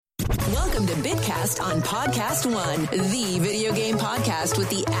Welcome to Bitcast on Podcast One, the video game podcast with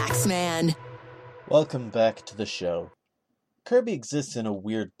the Axeman. Welcome back to the show. Kirby exists in a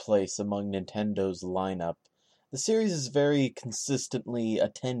weird place among Nintendo's lineup. The series is very consistently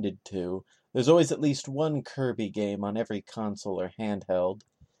attended to. There's always at least one Kirby game on every console or handheld.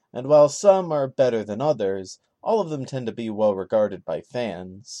 And while some are better than others, all of them tend to be well regarded by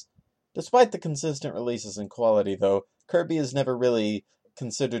fans. Despite the consistent releases and quality, though, Kirby is never really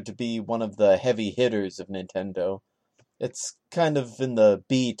considered to be one of the heavy hitters of Nintendo. It's kind of in the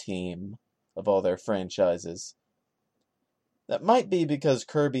B team of all their franchises. That might be because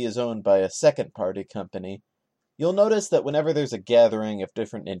Kirby is owned by a second-party company. You'll notice that whenever there's a gathering of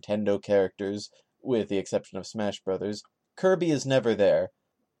different Nintendo characters, with the exception of Smash Bros., Kirby is never there.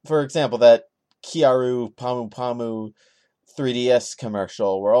 For example, that Kiaru Pamu Pamu 3DS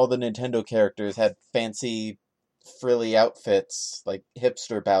commercial, where all the Nintendo characters had fancy, frilly outfits, like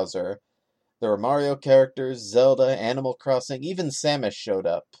hipster Bowser. There were Mario characters, Zelda, Animal Crossing, even Samus showed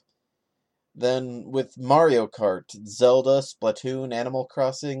up. Then, with Mario Kart, Zelda, Splatoon, Animal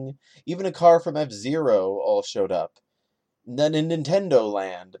Crossing, even a car from F-Zero all showed up. And then in Nintendo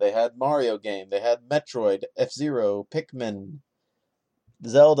Land, they had Mario game, they had Metroid, F-Zero, Pikmin,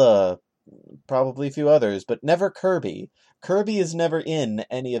 Zelda, probably a few others, but never Kirby. Kirby is never in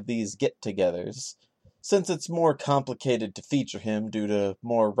any of these get-togethers, since it's more complicated to feature him due to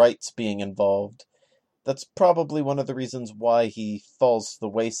more rights being involved. That's probably one of the reasons why he falls to the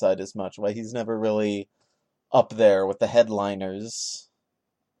wayside as much, why he's never really up there with the headliners.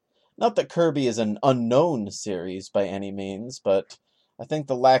 Not that Kirby is an unknown series by any means, but I think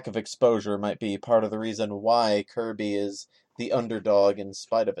the lack of exposure might be part of the reason why Kirby is the underdog in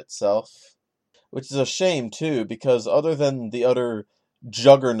spite of itself. Which is a shame, too, because other than the utter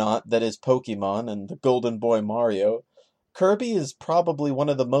juggernaut that is Pokemon and the Golden Boy Mario, Kirby is probably one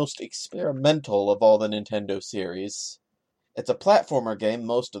of the most experimental of all the Nintendo series. It's a platformer game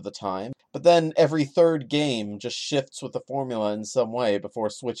most of the time, but then every third game just shifts with the formula in some way before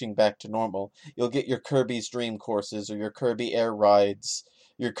switching back to normal. You'll get your Kirby's Dream Courses, or your Kirby Air Rides,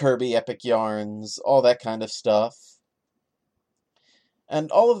 your Kirby Epic Yarns, all that kind of stuff. And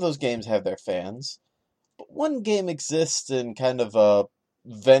all of those games have their fans. But one game exists in kind of a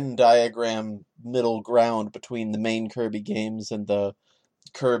Venn diagram middle ground between the main Kirby games and the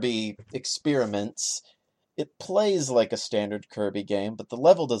Kirby experiments. It plays like a standard Kirby game, but the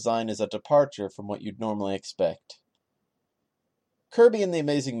level design is a departure from what you'd normally expect. Kirby and the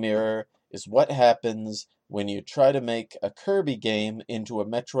Amazing Mirror is what happens when you try to make a Kirby game into a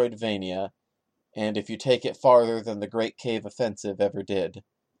Metroidvania, and if you take it farther than the Great Cave Offensive ever did.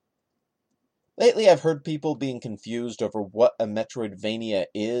 Lately, I've heard people being confused over what a Metroidvania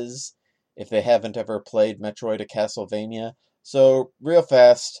is, if they haven't ever played Metroid: A Castlevania. So, real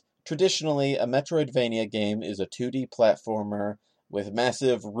fast, traditionally, a Metroidvania game is a 2D platformer with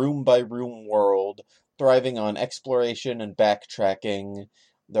massive room-by-room world, thriving on exploration and backtracking.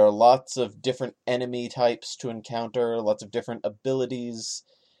 There are lots of different enemy types to encounter, lots of different abilities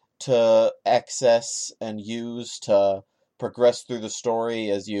to access and use to progress through the story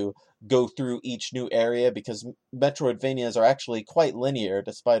as you go through each new area, because Metroidvanias are actually quite linear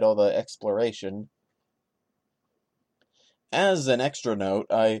despite all the exploration. As an extra note,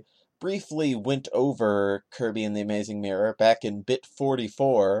 I briefly went over Kirby and the Amazing Mirror back in Bit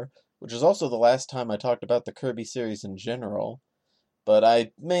 44, which is also the last time I talked about the Kirby series in general, but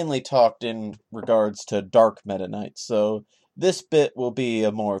I mainly talked in regards to Dark Meta Knight, so this bit will be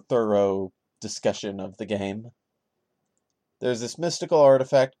a more thorough discussion of the game. There's this mystical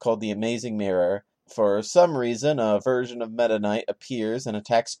artifact called the Amazing Mirror. For some reason, a version of Meta Knight appears and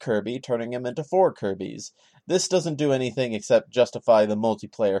attacks Kirby, turning him into 4 Kirbys. This doesn't do anything except justify the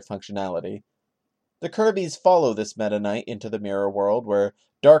multiplayer functionality. The Kirbys follow this Meta Knight into the mirror world, where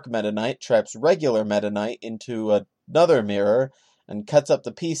Dark Meta Knight traps regular Meta Knight into another mirror and cuts up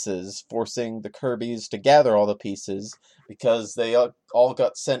the pieces, forcing the Kirbys to gather all the pieces, because they all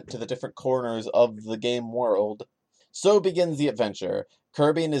got sent to the different corners of the game world. So begins the adventure.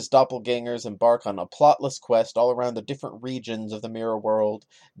 Kirby and his doppelgangers embark on a plotless quest all around the different regions of the mirror world,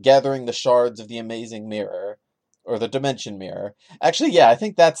 gathering the shards of the Amazing Mirror, or the Dimension Mirror. Actually, yeah, I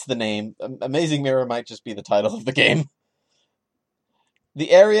think that's the name. Amazing Mirror might just be the title of the game.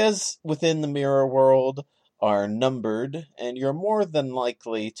 The areas within the mirror world are numbered, and you're more than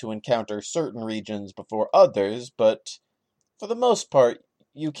likely to encounter certain regions before others, but for the most part,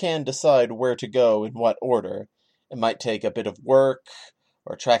 you can decide where to go in what order. It might take a bit of work,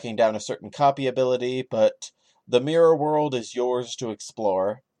 or tracking down a certain copy ability, but the mirror world is yours to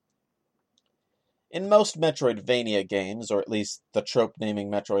explore. In most Metroidvania games, or at least the trope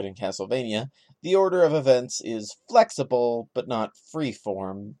naming Metroid and Castlevania, the order of events is flexible, but not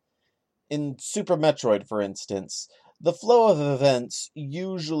freeform. In Super Metroid, for instance, the flow of events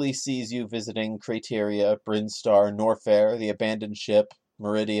usually sees you visiting Crateria, Brinstar, Norfair, the Abandoned Ship,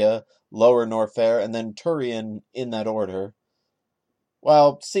 Meridia, Lower Norfair, and then Turian in that order.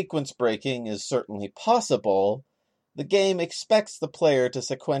 While sequence breaking is certainly possible, the game expects the player to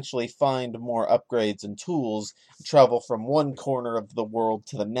sequentially find more upgrades and tools and travel from one corner of the world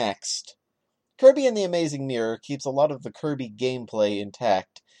to the next. Kirby and the Amazing Mirror keeps a lot of the Kirby gameplay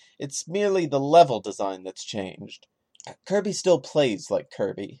intact. It's merely the level design that's changed. Kirby still plays like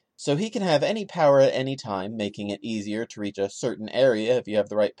Kirby, so he can have any power at any time, making it easier to reach a certain area if you have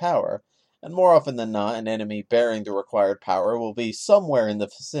the right power. And more often than not, an enemy bearing the required power will be somewhere in the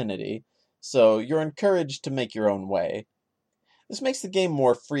vicinity, so you're encouraged to make your own way. This makes the game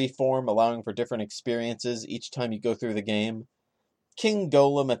more freeform, allowing for different experiences each time you go through the game. King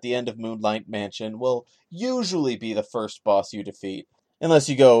Golem at the end of Moonlight Mansion will usually be the first boss you defeat, unless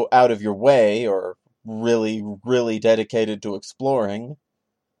you go out of your way or really dedicated to exploring.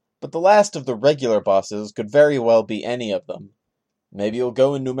 But the last of the regular bosses could very well be any of them. Maybe you'll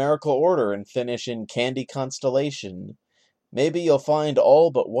go in numerical order and finish in Candy Constellation. Maybe you'll find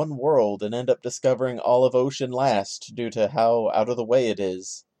all but one world and end up discovering Olive Ocean last due to how out of the way it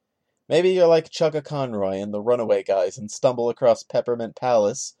is. Maybe you're like Chugga Conroy and the Runaway Guys and stumble across Peppermint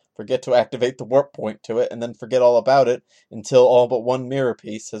Palace, forget to activate the warp point to it, and then forget all about it until all but one mirror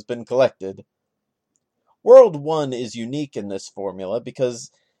piece has been collected. World 1 is unique in this formula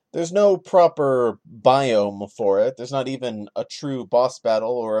because there's no proper biome for it. There's not even a true boss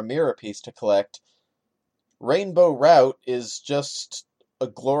battle or a mirror piece to collect. Rainbow Route is just a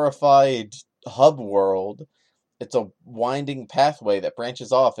glorified hub world. It's a winding pathway that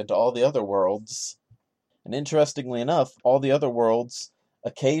branches off into all the other worlds. And interestingly enough, all the other worlds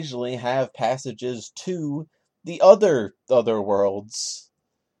occasionally have passages to the other worlds.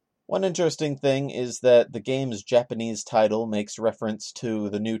 One interesting thing is that the game's Japanese title makes reference to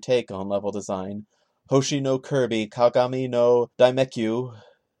the new take on level design, Hoshi no Kirby Kagami no Daimekyu.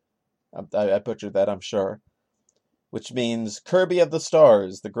 I butchered that, I'm sure. Which means Kirby of the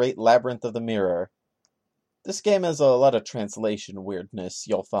Stars, the Great Labyrinth of the Mirror. This game has a lot of translation weirdness,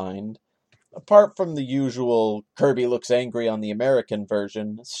 you'll find. Apart from the usual Kirby looks angry on the American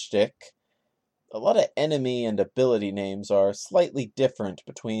version shtick, a lot of enemy and ability names are slightly different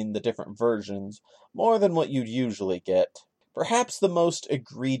between the different versions, more than what you'd usually get. Perhaps the most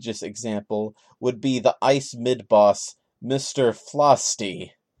egregious example would be the ice mid-boss, Mr.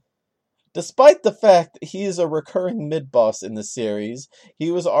 Flosty. Despite the fact that he is a recurring mid-boss in the series,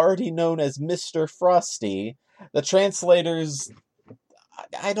 he was already known as Mr. Frosty. The translators,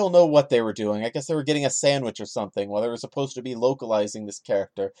 I don't know what they were doing. I guess they were getting a sandwich or something while they were supposed to be localizing this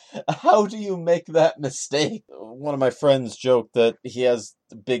character. How do you make that mistake? One of my friends joked that he has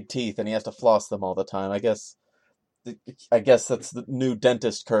big teeth and he has to floss them all the time. I guess that's the new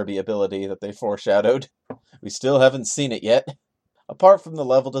dentist Kirby ability that they foreshadowed. We still haven't seen it yet. Apart from the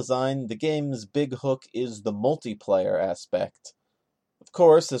level design, the game's big hook is the multiplayer aspect. Of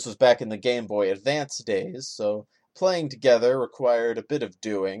course, this was back in the Game Boy Advance days, so playing together required a bit of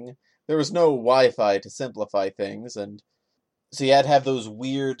doing. There was no Wi-Fi to simplify things, and so you had to have those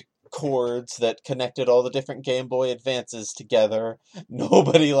weird cords that connected all the different Game Boy Advances together.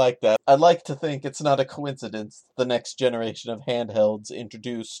 Nobody liked that. I'd like to think it's not a coincidence the next generation of handhelds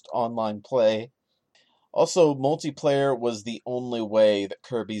introduced online play. Also, multiplayer was the only way that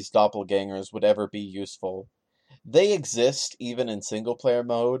Kirby's doppelgangers would ever be useful. They exist even in single-player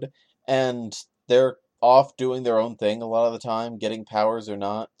mode, and they're off doing their own thing a lot of the time, getting powers or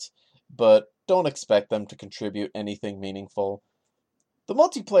not, but don't expect them to contribute anything meaningful. The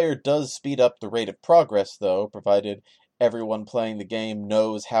multiplayer does speed up the rate of progress, though, provided everyone playing the game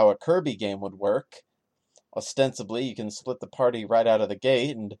knows how a Kirby game would work. Ostensibly, you can split the party right out of the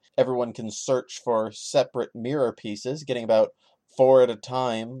gate, and everyone can search for separate mirror pieces, getting about 4 at a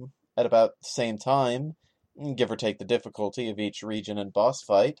time at about the same time, give or take the difficulty of each region and boss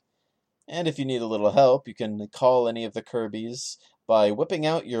fight. And if you need a little help, you can call any of the Kirbys by whipping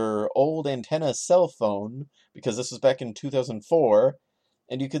out your old antenna cell phone, because this was back in 2004,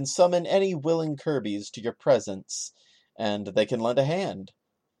 and you can summon any willing Kirbys to your presence, and they can lend a hand.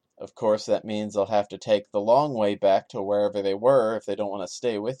 Of course, that means they'll have to take the long way back to wherever they were if they don't want to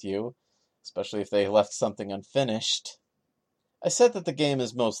stay with you, especially if they left something unfinished. I said that the game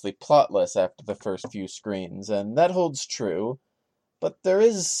is mostly plotless after the first few screens, and that holds true, but there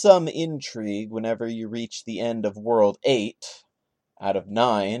is some intrigue whenever you reach the end of World 8 out of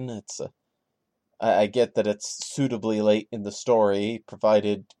 9. It's I get that it's suitably late in the story,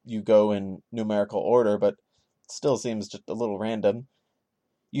 provided you go in numerical order, but it still seems just a little random.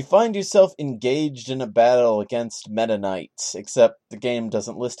 You find yourself engaged in a battle against Meta Knight, except the game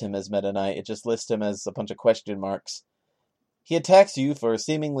doesn't list him as Meta Knight, it just lists him as a bunch of question marks. He attacks you for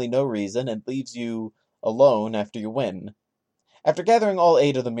seemingly no reason and leaves you alone after you win. After gathering all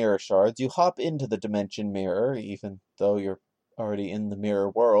 8 of the mirror shards, you hop into the dimension mirror, even though you're already in the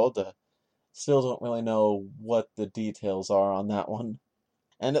mirror world. Still don't really know what the details are on that one.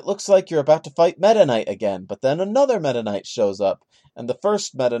 And it looks like you're about to fight Meta Knight again, but then another Meta Knight shows up, and the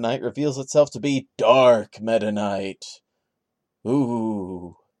first Meta Knight reveals itself to be Dark Meta Knight.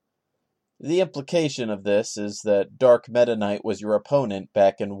 Ooh. The implication of this is that Dark Meta Knight was your opponent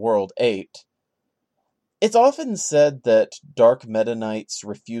back in World 8. It's often said that Dark Meta Knight's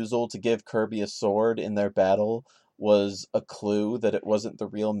refusal to give Kirby a sword in their battle was a clue that it wasn't the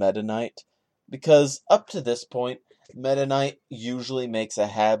real Meta Knight, because up to this point, Meta Knight usually makes a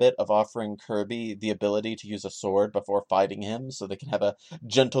habit of offering Kirby the ability to use a sword before fighting him, so they can have a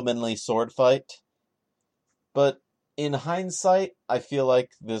gentlemanly sword fight. But in hindsight, I feel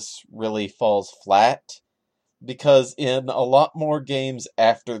like this really falls flat, because in a lot more games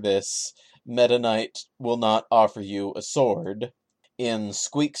after this, Meta Knight will not offer you a sword. In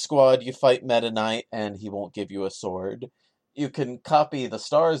Squeak Squad, you fight Meta Knight, and he won't give you a sword. You can copy the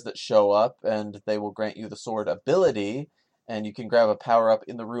stars that show up, and they will grant you the sword ability, and you can grab a power-up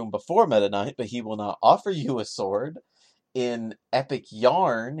in the room before Meta Knight, but he will not offer you a sword. In Epic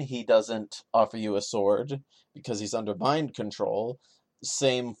Yarn, he doesn't offer you a sword, because he's under mind control.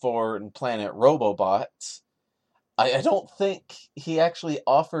 Same for Planet Robobot. I don't think he actually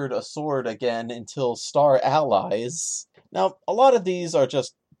offered a sword again until Star Allies. Now, a lot of these are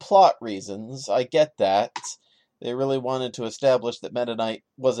just plot reasons, I get that. They really wanted to establish that Meta Knight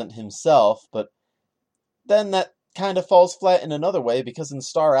wasn't himself, but then that kind of falls flat in another way, because in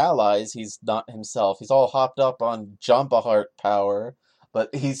Star Allies, he's not himself. He's all hopped up on Jumpa Heart power,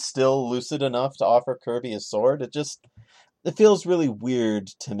 but he's still lucid enough to offer Kirby a sword. It feels really weird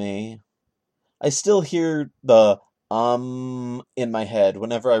to me. I still hear the in my head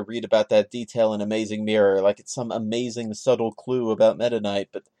whenever I read about that detail in Amazing Mirror, like it's some amazing subtle clue about Meta Knight,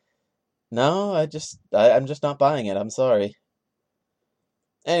 but no, I'm just not buying it, I'm sorry.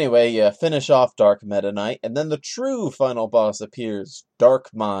 Anyway, you finish off Dark Meta Knight, and then the true final boss appears, Dark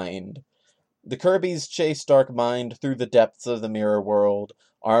Mind. The Kirbys chase Dark Mind through the depths of the mirror world,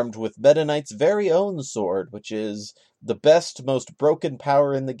 armed with Meta Knight's very own sword, which is the best, most broken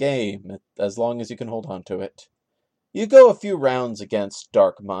power in the game, as long as you can hold on to it. You go a few rounds against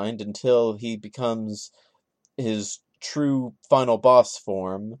Dark Mind until he becomes his true final boss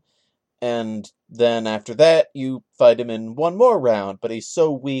form, and then after that you fight him in one more round, but he's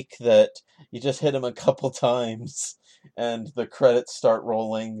so weak that you just hit him a couple times, and the credits start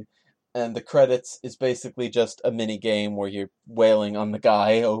rolling, and the credits is basically just a mini game where you're wailing on the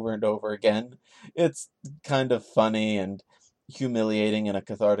guy over and over again. It's kind of funny and humiliating in a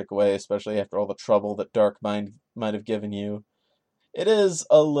cathartic way, especially after all the trouble that Dark Mind might have given you. It is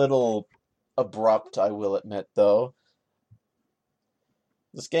a little abrupt, I will admit, though.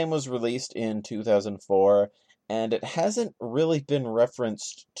 This game was released in 2004, and it hasn't really been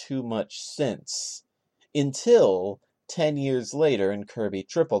referenced too much since, until 10 years later in Kirby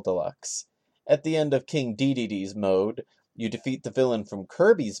Triple Deluxe. At the end of King Dedede's mode, you defeat the villain from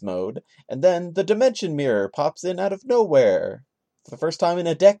Kirby's mode, and then the Dimension Mirror pops in out of nowhere. For the first time in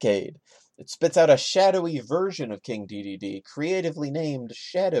a decade. It spits out a shadowy version of King Dedede, creatively named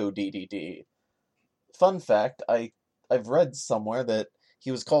Shadow Dedede. Fun fact, I've read somewhere that he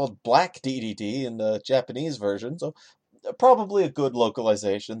was called Black Dedede in the Japanese version, so probably a good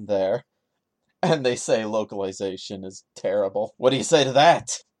localization there. And they say localization is terrible. What do you say to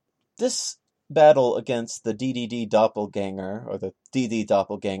that? This battle against the DDD doppelganger, or the DD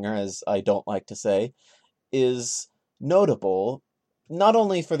doppelganger, as I don't like to say, is notable, not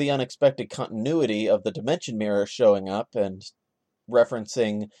only for the unexpected continuity of the Dimension Mirror showing up and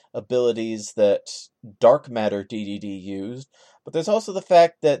referencing abilities that Dark Matter DDD used, but there's also the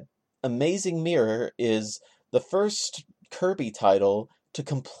fact that Amazing Mirror is the first Kirby title to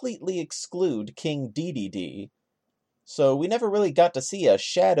completely exclude King DDD. So we never really got to see a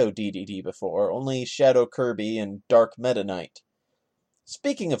Shadow DDD before, only Shadow Kirby and Dark Meta Knight.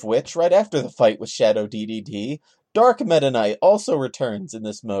 Speaking of which, right after the fight with Shadow DDD, Dark Meta Knight also returns in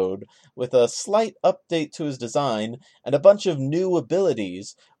this mode, with a slight update to his design and a bunch of new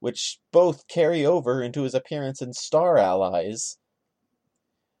abilities, which both carry over into his appearance in Star Allies.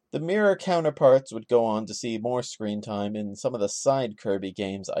 The mirror counterparts would go on to see more screen time in some of the side Kirby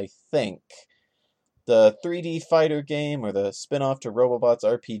games, I think. the 3D fighter game or the spin-off to Robobot's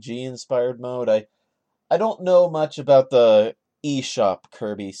RPG-inspired mode. I don't know much about the eShop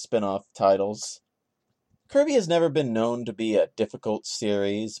Kirby spin-off titles. Kirby has never been known to be a difficult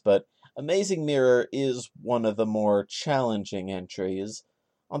series, but Amazing Mirror is one of the more challenging entries.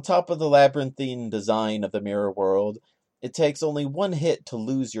 On top of the labyrinthine design of the mirror world, it takes only one hit to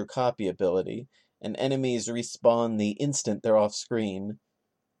lose your copy ability, and enemies respawn the instant they're off screen.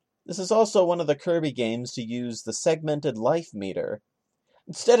 This is also one of the Kirby games to use the segmented life meter.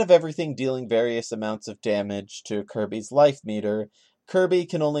 Instead of everything dealing various amounts of damage to Kirby's life meter, Kirby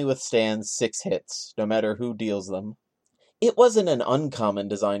can only withstand 6 hits, no matter who deals them. It wasn't an uncommon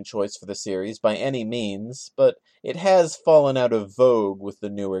design choice for the series by any means, but it has fallen out of vogue with the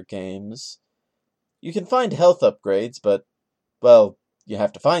newer games. You can find health upgrades, but, well, you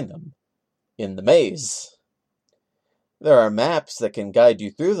have to find them. In the maze. There are maps that can guide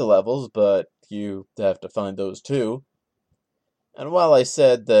you through the levels, but you have to find those too. And while I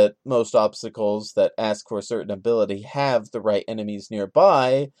said that most obstacles that ask for a certain ability have the right enemies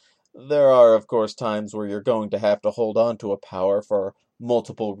nearby, there are, of course, times where you're going to have to hold on to a power for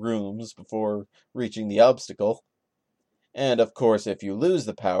multiple rooms before reaching the obstacle. And, of course, if you lose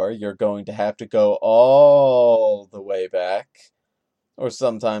the power, you're going to have to go all the way back. Or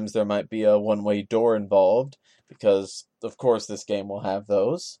sometimes there might be a one-way door involved, because, of course, this game will have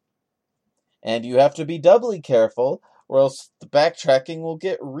those. And you have to be doubly careful, or else the backtracking will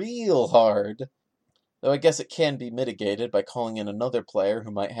get real hard. Though I guess it can be mitigated by calling in another player who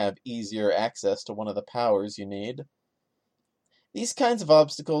might have easier access to one of the powers you need. These kinds of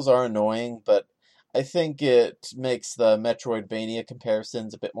obstacles are annoying, but I think it makes the Metroidvania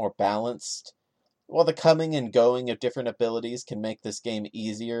comparisons a bit more balanced. While the coming and going of different abilities can make this game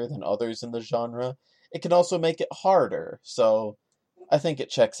easier than others in the genre, it can also make it harder, so I think it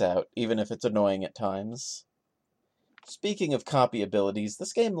checks out, even if it's annoying at times. Speaking of copy abilities,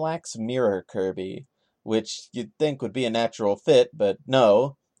 this game lacks Mirror Kirby, which you'd think would be a natural fit, but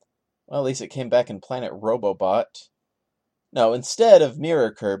no. Well, at least it came back in Planet Robobot. No, instead of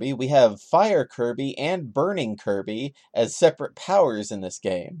Mirror Kirby, we have Fire Kirby and Burning Kirby as separate powers in this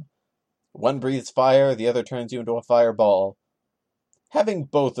game. One breathes fire, the other turns you into a fireball. Having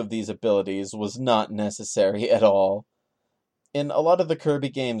both of these abilities was not necessary at all. In a lot of the Kirby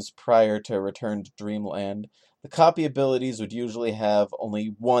games prior to Return to Dreamland, the copy abilities would usually have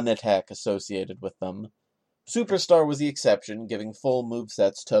only one attack associated with them. Superstar was the exception, giving full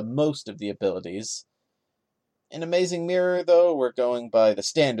movesets to most of the abilities. In Amazing Mirror, though, we're going by the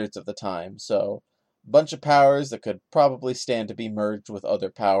standards of the time, so a bunch of powers that could probably stand to be merged with other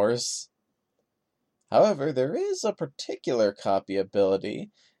powers. However, there is a particular copy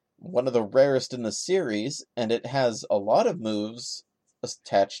ability, one of the rarest in the series, and it has a lot of moves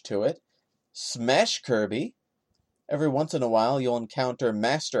attached to it. Smash Kirby. Every once in a while, you'll encounter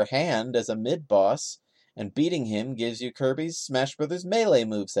Master Hand as a mid-boss, and beating him gives you Kirby's Smash Bros. Melee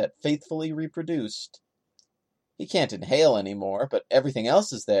moveset faithfully reproduced. He can't inhale anymore, but everything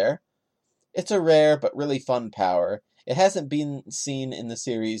else is there. It's a rare but really fun power. It hasn't been seen in the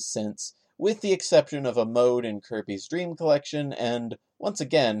series since, with the exception of a mode in Kirby's Dream Collection and, once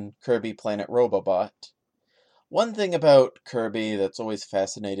again, Kirby Planet Robobot. One thing about Kirby that's always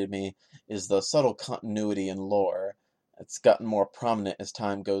fascinated me is the subtle continuity in lore. It's gotten more prominent as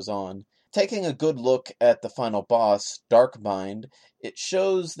time goes on. Taking a good look at the final boss, Darkmind, it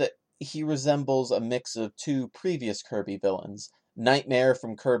shows that he resembles a mix of two previous Kirby villains, Nightmare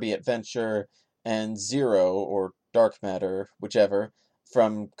from Kirby Adventure and Zero, or Dark Matter, whichever,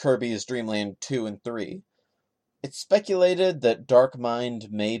 from Kirby's Dream Land 2 and 3. It's speculated that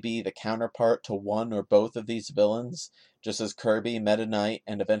Darkmind may be the counterpart to one or both of these villains, just as Kirby, Meta Knight,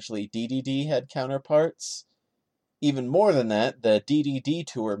 and eventually DDD had counterparts. Even more than that, the DDD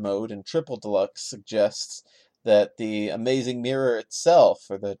Tour mode in Triple Deluxe suggests that the Amazing Mirror itself,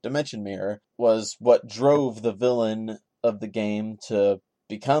 or the Dimension Mirror, was what drove the villain of the game to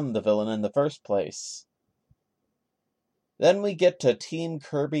become the villain in the first place. Then we get to Team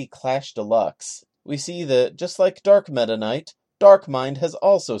Kirby Clash Deluxe. We see that, just like Dark Meta Knight, Darkmind has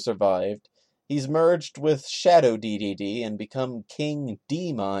also survived. He's merged with Shadow DDD and become King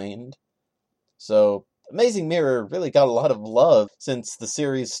D-Mind. So, Amazing Mirror really got a lot of love since the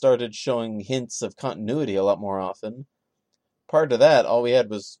series started showing hints of continuity a lot more often. Prior to that, all we had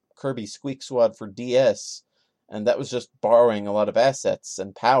was Kirby Squeak Squad for DS, and that was just borrowing a lot of assets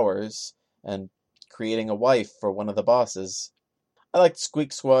and powers, and creating a wife for one of the bosses. I liked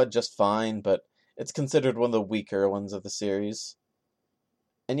Squeak Squad just fine, but it's considered one of the weaker ones of the series.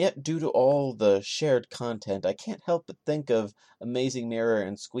 And yet, due to all the shared content, I can't help but think of Amazing Mirror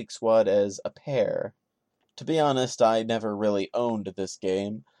and Squeak Squad as a pair. To be honest, I never really owned this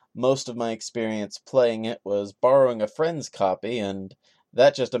game. Most of my experience playing it was borrowing a friend's copy, and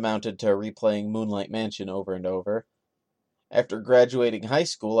that just amounted to replaying Moonlight Mansion over and over. After graduating high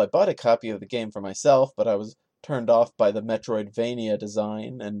school, I bought a copy of the game for myself, but I was turned off by the Metroidvania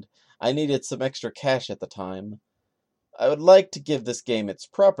design, and I needed some extra cash at the time. I would like to give this game its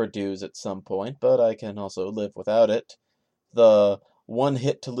proper dues at some point, but I can also live without it. The one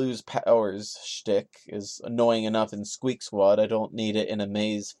hit to lose powers shtick is annoying enough in Squeak Squad. I don't need it in a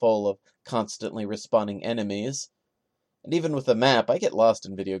maze full of constantly respawning enemies. And even with the map, I get lost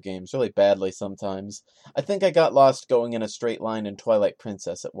in video games really badly sometimes. I think I got lost going in a straight line in Twilight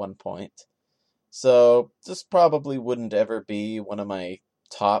Princess at one point. So, this probably wouldn't ever be one of my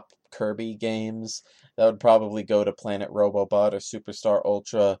top Kirby games. That would probably go to Planet Robobot or Superstar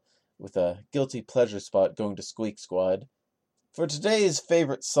Ultra, with a guilty pleasure spot going to Squeak Squad. For today's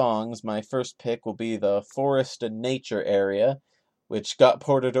favorite songs, my first pick will be the Forest and Nature area, which got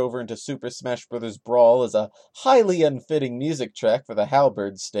ported over into Super Smash Bros. Brawl as a highly unfitting music track for the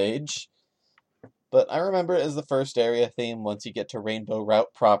Halberd stage. But I remember it as the first area theme once you get to Rainbow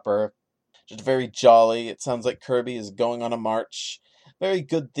Route proper. Just very jolly. It sounds like Kirby is going on a march. Very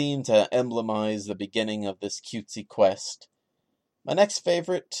good theme to emblemize the beginning of this cutesy quest. My next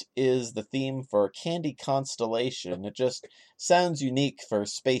favorite is the theme for Candy Constellation. It just sounds unique for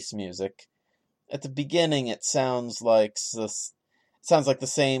space music. At the beginning, it sounds like the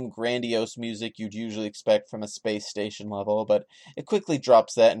same grandiose music you'd usually expect from a space station level, but it quickly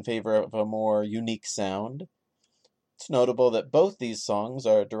drops that in favor of a more unique sound. It's notable that both these songs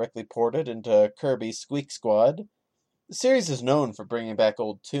are directly ported into Kirby Squeak Squad. The series is known for bringing back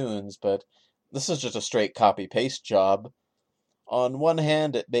old tunes, but this is just a straight copy-paste job. On one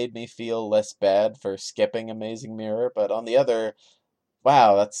hand, it made me feel less bad for skipping Amazing Mirror, but on the other,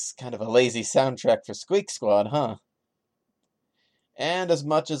 wow, that's kind of a lazy soundtrack for Squeak Squad, huh? And as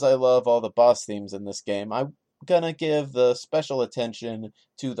much as I love all the boss themes in this game, I'm gonna give the special attention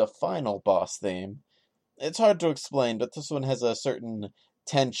to the final boss theme. It's hard to explain, but this one has a certain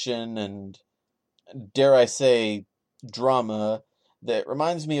tension and, dare I say, drama that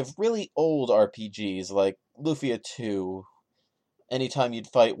reminds me of really old RPGs like Lufia 2, anytime you'd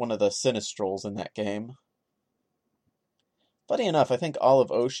fight one of the Sinistrals in that game. Funny enough, I think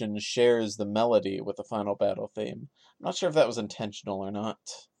Olive Ocean shares the melody with the final battle theme. I'm not sure if that was intentional or not.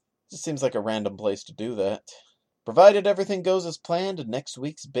 It just seems like a random place to do that. Provided everything goes as planned, next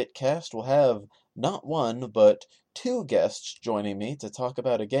week's Bitcast will have not one, but two guests joining me to talk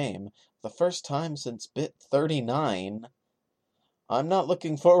about a game, the first time since Bit 39. I'm not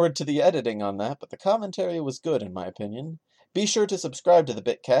looking forward to the editing on that, but the commentary was good in my opinion. Be sure to subscribe to the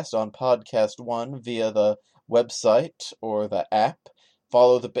Bitcast on Podcast One via the website or the app.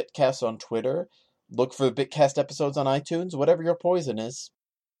 Follow the Bitcast on Twitter. Look for the Bitcast episodes on iTunes, whatever your poison is.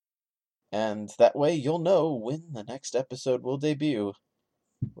 And that way you'll know when the next episode will debut.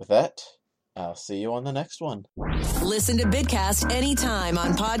 With that, I'll see you on the next one. Listen to Bitcast anytime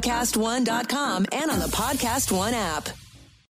on podcastone.com and on the Podcast One app.